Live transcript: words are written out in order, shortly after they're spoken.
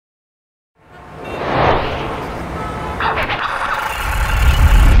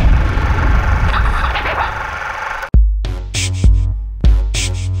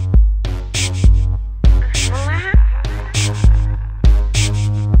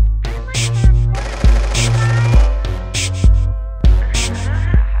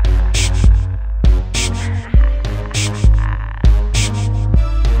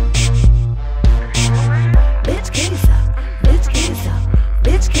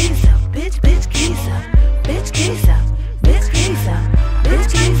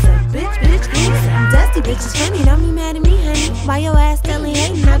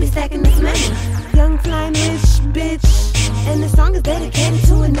dedicated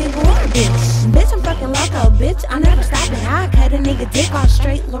to a nigga or a bitch. Bitch, I'm fucking loco, bitch. I never stop it. I cut a nigga dick off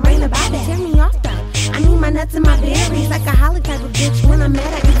straight. Lorraine about it. Tear me off though. I need my nuts and my berries. Like a holly type of bitch. When I'm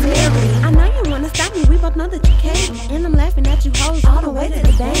mad, I get married. I know you wanna stop me. We both know that you can't. And I'm laughing at you hoes all the way to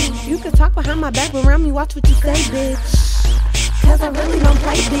the bank. You can talk behind my back, but around me, watch what you say, bitch. Cause I really don't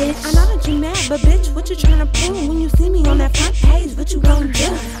play, bitch. I know that you mad, but bitch, what you tryna prove? When you see me on that front page, what you gon' do?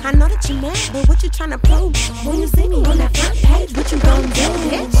 I know that you mad, but what you tryna prove? When you see me on that front page, what you gon' do,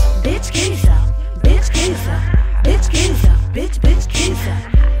 bitch? Bitch, keys up. Bitch, keys up. Bitch, keys up. Bitch, keys up.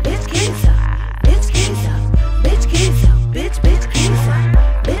 Bitch, keys up. Bitch, keys up. Bitch, keys up. Bitch, keys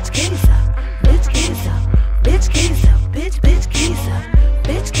up. Bitch, keys up. Bitch, keys up. Bitch, keys up. Bitch, keys up.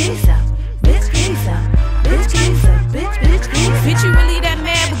 Bitch, keys up. Bitch, keys up. Bitch, keys up. Bitch, you really that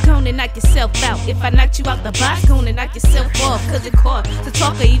mad? We're gonna knock yourself out. If I knocked you out the box, gonna knock yourself off. Cause it cost to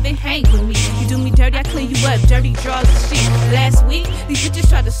talk or even hang with me. You do me dirty, I clean you up. Dirty draws and shit. Last week, these bitches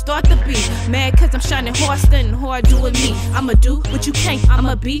tried to start the beat. Mad cause I'm shining hard, stunning hard, doing me. I'ma do what you can't,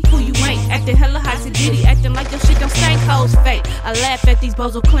 I'ma be who you ain't. Acting hella hot to giddy, acting like your shit don't stank hoes fake. I laugh at these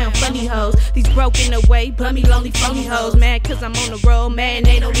bozo clown funny hoes. These broken away, bummy, lonely, phony hoes. Mad cause I'm on the road, man,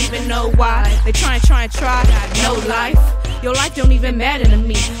 they don't even know why. They try, no life. Your life don't even matter to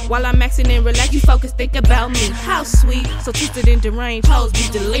me. While I'm maxing and relax, you focus, think about me. How sweet, so twisted and deranged, hoes be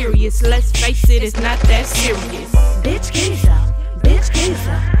delirious. Let's face it, it's not that serious. Bitch, keys up. Bitch, keys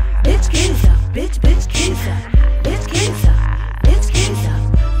up. Bitch, keys up. Bitch, keys up. Bitch, keys up. Bitch, keys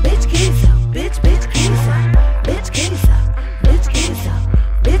up. Bitch, keys up. Bitch, keys up. Bitch, keys up. Bitch, keys up.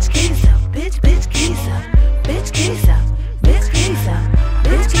 Bitch, keys up. Bitch, keys up. Bitch, keys up. Bitch, keys up.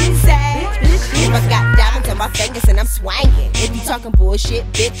 Bitch, keys up. I got diamonds on my fingers and I'm swangin'. If you talking bullshit,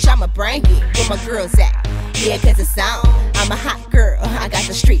 bitch, I'ma bring it. Where my girls at? Yeah, cause it's on. I'm a hot girl, I got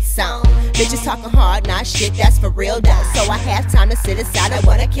the streets on. Bitches talking hard, nah shit, that's for real though. So I have time to sit aside, I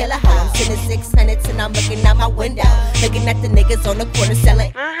wanna kill a hoe. Sending 600s and I'm looking out my window. Looking at the niggas on the corner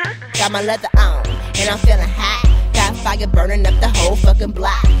selling. Got my leather on, and I'm feeling hot. Got fire burning up the whole fucking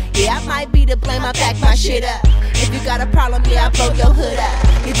block. Yeah, I might be to blame, I back my shit up. If you got a problem, yeah, I blow your hood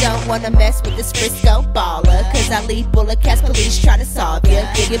up. You don't wanna mess with this Frisco baller, cause I leave bullet cats, police try to solve ya.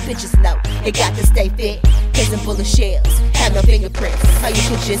 Yeah, your bitches know, you got to stay fit. Cause I'm full of shells, have no fingerprints, or you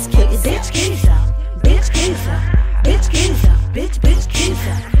can just kill yourself. Bitch, keys up. Bitch, keys up. Bitch, keys up. Bitch, keys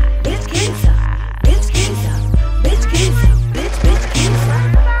up.